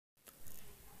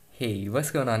Hey, what's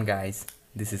going on, guys?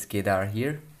 This is Kedar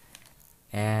here,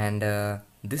 and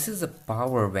this is a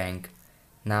power bank.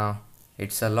 Now,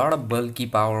 it's a lot of bulky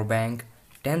power bank,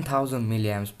 10,000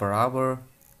 milliamps per hour,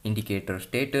 indicator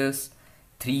status,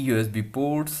 3 USB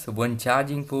ports, 1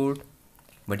 charging port.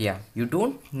 But yeah, you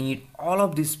don't need all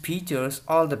of these features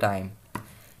all the time.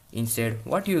 Instead,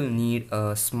 what you'll need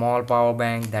a small power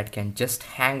bank that can just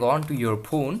hang on to your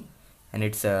phone, and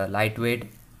it's a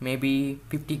lightweight, maybe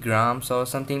 50 grams or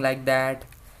something like that.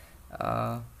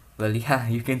 uh, well, yeah,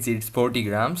 you can see it's 40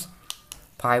 grams,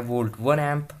 5 volt 1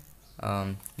 amp,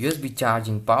 USB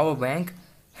charging power bank,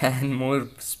 and more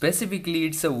specifically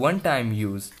it's a one time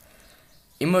use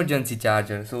emergency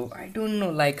charger. So I don't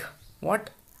know like what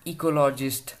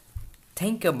ecologist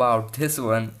think about this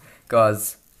one,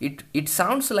 cause it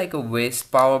sounds like a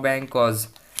waste power bank, cause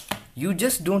you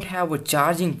just don't have a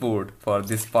charging port for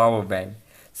this power bank.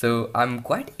 So I'm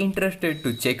quite interested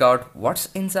to check out what's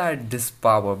inside this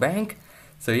power bank.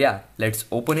 So yeah, let's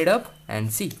open it up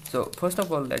and see. So first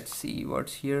of all, let's see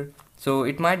what's here. So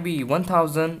it might be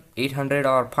 1800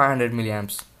 or 500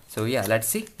 milliamps. So yeah, let's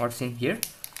see what's in here.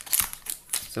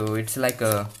 So it's like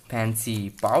a fancy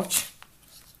pouch.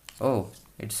 Oh,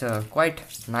 it's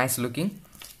quite nice looking.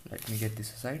 Let me get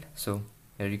this aside. So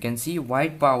here you can see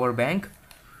white power bank.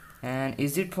 And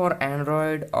is it for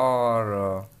Android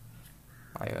or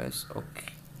iOS?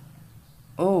 Okay.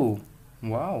 Oh,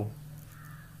 wow.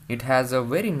 It has a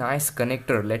very nice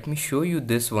connector. Let me show you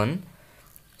this one.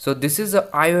 So this is a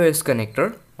iOS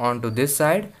connector onto this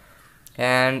side.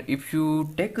 And if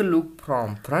you take a look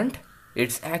from front,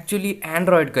 it's actually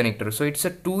Android connector. So it's a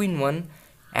 2-in-1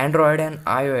 Android and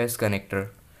iOS connector.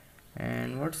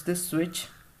 And what's this switch?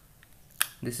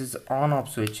 This is on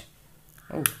off switch.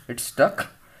 Oh, it's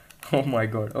stuck. Oh my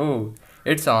god. Oh,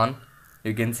 it's on.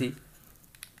 You can see.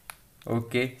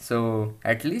 Okay, so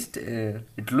at least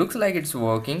it looks like it's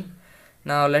working.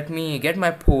 Now let me get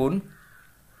my phone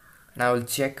and I will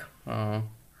check.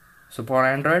 So for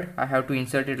Android, I have to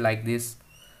insert it like this.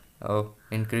 Oh,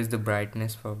 increase the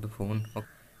brightness of the phone. Okay.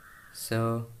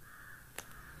 So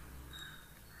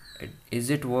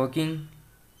is it working?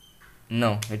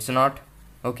 No, it's not.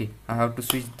 Okay, I have to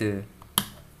switch the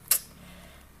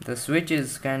switch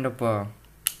is kind of a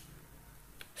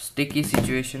sticky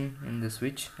situation in the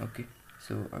switch. Okay,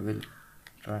 so I will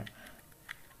try.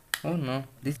 Oh no,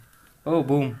 this. Oh,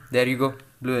 boom, there you go,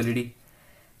 blue LED.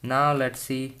 Now let's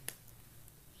see.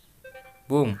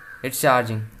 Boom, it's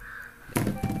charging.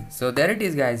 So there it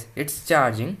is, guys, it's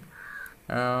charging.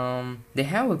 They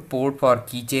have a port for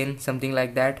keychain, something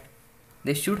like that.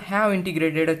 They should have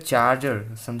integrated a charger,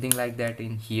 something like that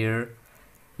in here.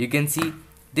 You can see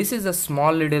this is a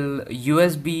small little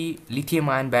USB lithium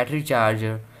ion battery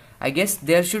charger. I guess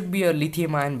there should be a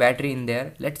lithium ion battery in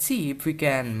there. Let's see if we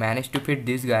can manage to fit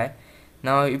this guy.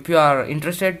 Now if you are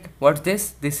interested, what's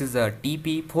this? This is a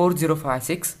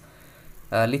TP4056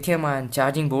 lithium ion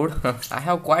charging board. I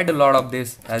have quite a lot of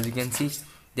this, as you can see.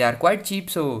 They are quite cheap,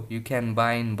 so you can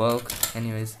buy in bulk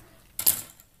anyways.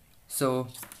 So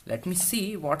let me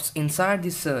see what's inside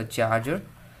this charger,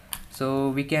 so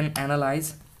we can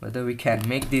analyze whether we can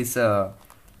make this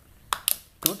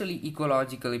totally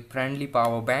ecologically friendly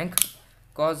power bank.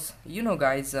 Cause you know,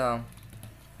 guys, I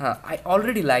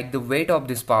already like the weight of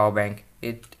this power bank.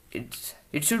 It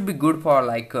should be good for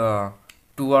like 2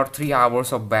 or 3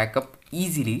 hours of backup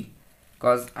easily,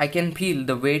 cause I can feel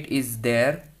the weight is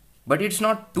there, but it's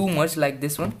not too much like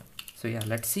this one. So yeah,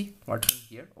 let's see what's in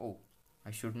here. Oh, I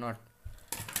should not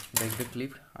break the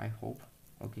clip, I hope.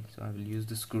 Okay, so I will use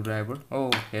the screwdriver.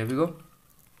 Oh, here we go.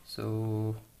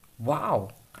 So wow,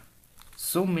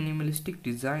 so minimalistic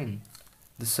design.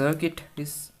 The circuit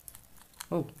is,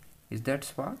 oh, is that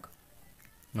spark?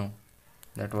 No,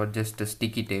 that was just a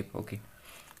sticky tape. Okay,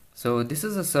 so this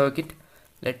is a circuit.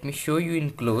 Let me show you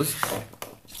in close.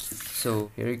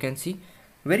 So here you can see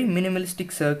very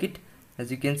minimalistic circuit.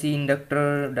 As you can see,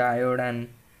 inductor, diode, and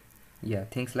yeah,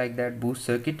 things like that, boost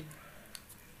circuit.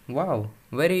 Wow,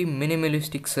 very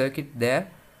minimalistic circuit there.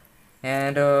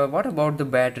 And what about the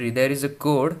battery? There is a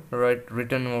code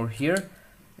written over here.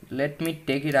 Let me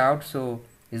take it out. So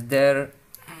is there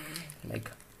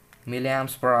like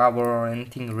milliamps per hour or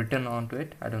anything written onto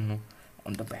it? I don't know.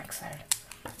 On the back side,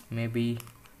 maybe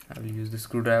I will use the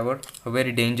screwdriver. A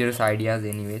very dangerous ideas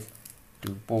anyways,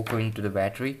 to poke into the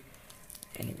battery.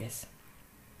 Anyways,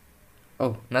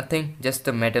 oh, nothing, just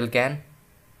a metal can.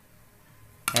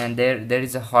 And there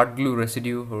is a hot glue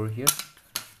residue over here.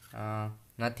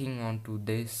 Nothing onto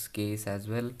this case as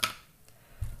well.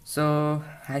 So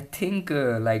I think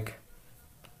like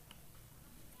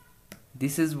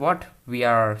this is what we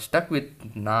are stuck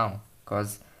with now,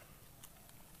 cause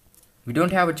we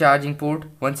don't have a charging port.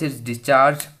 Once it's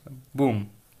discharged, boom,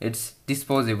 it's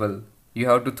disposable. You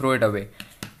have to throw it away.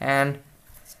 And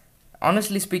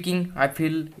honestly speaking, I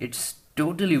feel it's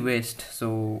totally waste.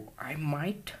 So I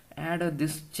might add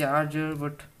this charger,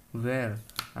 but where?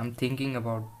 I'm thinking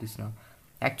about this now.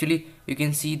 Actually, you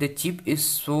can see the chip is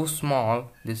so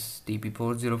small, this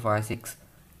TP4056.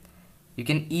 You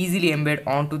can easily embed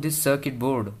onto this circuit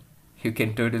board. You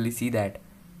can totally see that.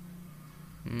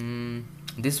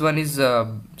 This one is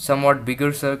a somewhat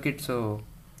bigger circuit, so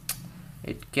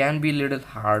it can be a little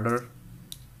harder.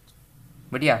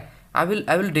 But yeah, I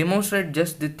will demonstrate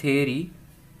just the theory.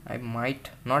 I might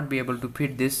not be able to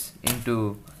fit this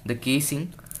into the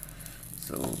casing.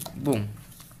 So boom,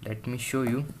 let me show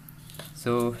you.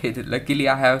 So luckily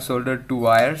I have soldered 2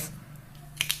 wires.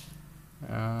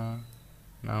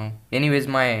 Now anyways,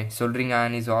 my soldering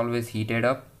iron is always heated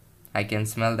up. I can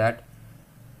smell that.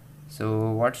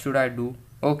 So what should I do?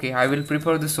 Okay, I will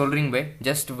prepare the soldering way.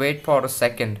 Just wait for a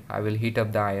second. I will heat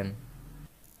up the iron.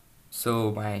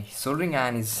 So my soldering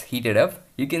iron is heated up.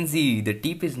 You can see the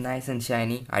tip is nice and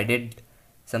shiny. I did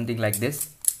something like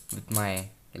this with my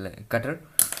cutter.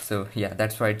 So yeah,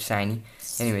 that's why it's shiny.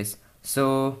 Anyways,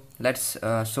 so let's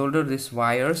solder these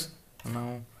wires.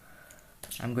 Now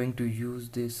I'm going to use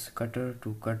this cutter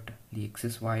to cut the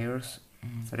excess wires.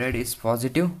 Red is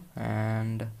positive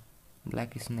and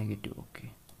black is negative.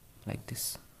 Okay, like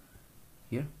this.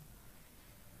 Here,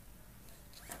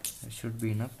 that should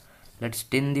be enough. Let's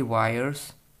tin the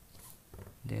wires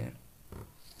there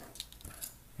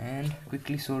and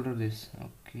quickly solder this.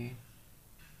 Okay,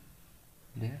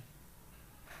 there.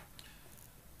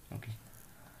 Okay,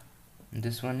 and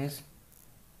this one is.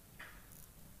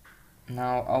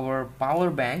 Now our power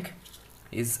bank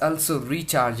is also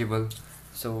rechargeable.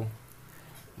 So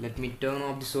let me turn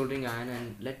off the soldering iron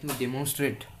and let me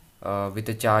demonstrate with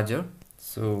a charger.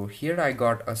 So here I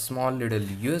got a small little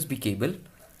USB cable,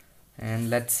 and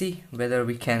let's see whether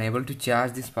we can able to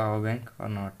charge this power bank or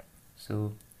not.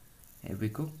 So here we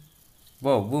go.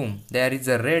 Whoa, boom, there is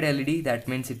a red LED, that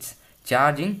means it's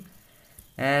charging.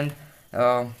 And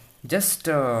just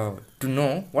to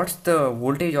know what's the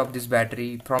voltage of this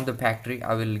battery from the factory,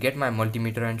 I will get my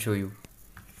multimeter and show you.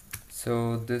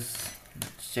 So this,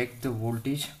 let's check the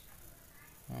voltage.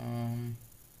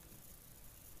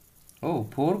 Oh,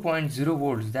 4.0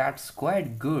 volts, that's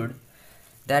quite good.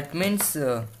 That means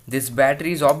this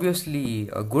battery is obviously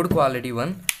a good quality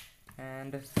one,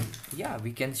 and yeah,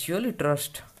 we can surely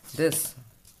trust this.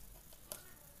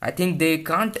 I think they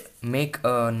can't make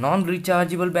a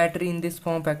non-rechargeable battery in this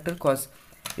form factor, because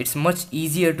it's much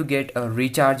easier to get a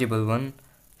rechargeable one.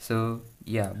 So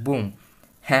yeah, boom.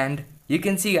 And you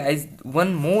can see guys,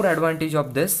 one more advantage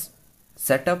of this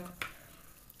setup,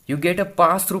 you get a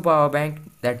pass-through power bank.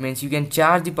 That means you can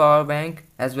charge the power bank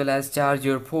as well as charge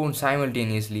your phone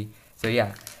simultaneously. So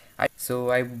yeah,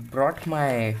 I brought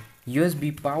my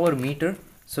USB power meter,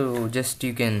 so just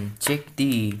you can check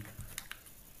the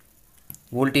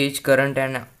voltage, current,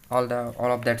 and all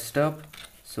of that stuff.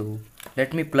 So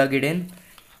let me plug it in.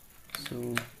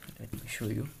 So let me show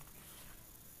you.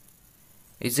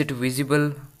 Is it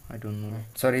visible? I don't know.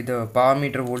 Sorry, the power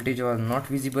meter voltage was not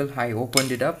visible. I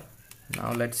opened it up.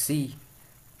 Now let's see.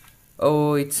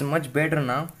 Oh, it's much better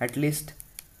now. At least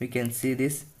we can see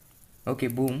this. Okay,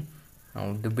 boom.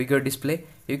 Now the bigger display,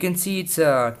 you can see it's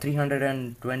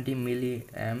 320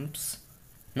 milliamps.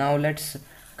 Now let's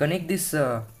connect this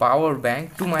power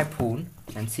bank to my phone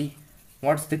and see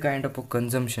what's the kind of a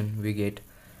consumption we get.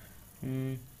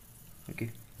 Okay,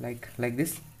 like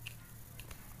this.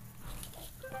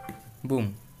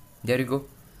 Boom, there you go.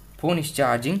 Phone is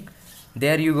charging.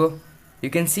 There you go. You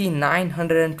can see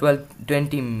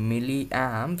 920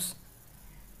 milliamps.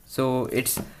 So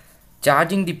it's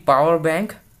charging the power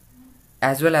bank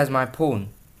as well as my phone.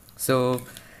 So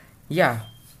yeah,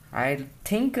 I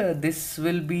think this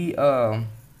will be a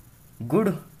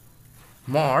good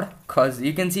mod, cause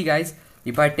you can see guys,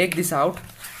 if I take this out,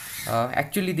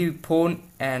 actually the phone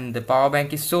and the power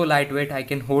bank is so lightweight, I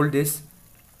can hold this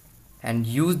and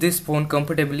use this phone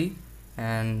comfortably.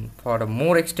 And for a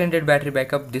more extended battery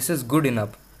backup, this is good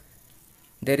enough.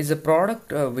 There is a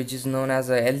product which is known as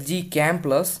a LG Cam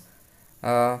Plus.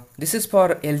 This is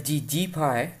for LG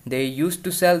G5. They used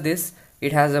to sell this.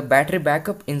 It has a battery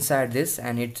backup inside this,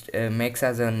 and it makes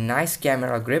as a nice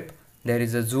camera grip. There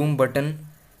is a zoom button.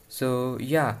 So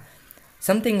yeah,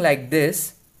 something like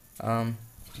this.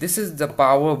 This is the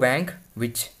power bank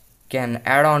which can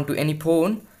add on to any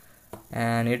phone,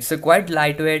 and it's a quite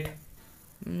lightweight,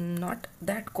 not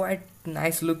that quite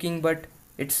nice looking, but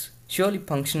it's surely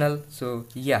functional. So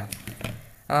yeah,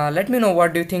 Let me know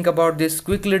what do you think about this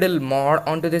quick little mod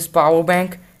onto this power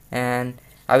bank, and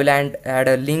I will add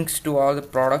a links to all the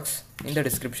products in the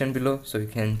description below so you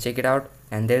can check it out.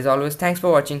 And there's always thanks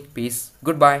for watching. Peace.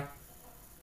 Goodbye.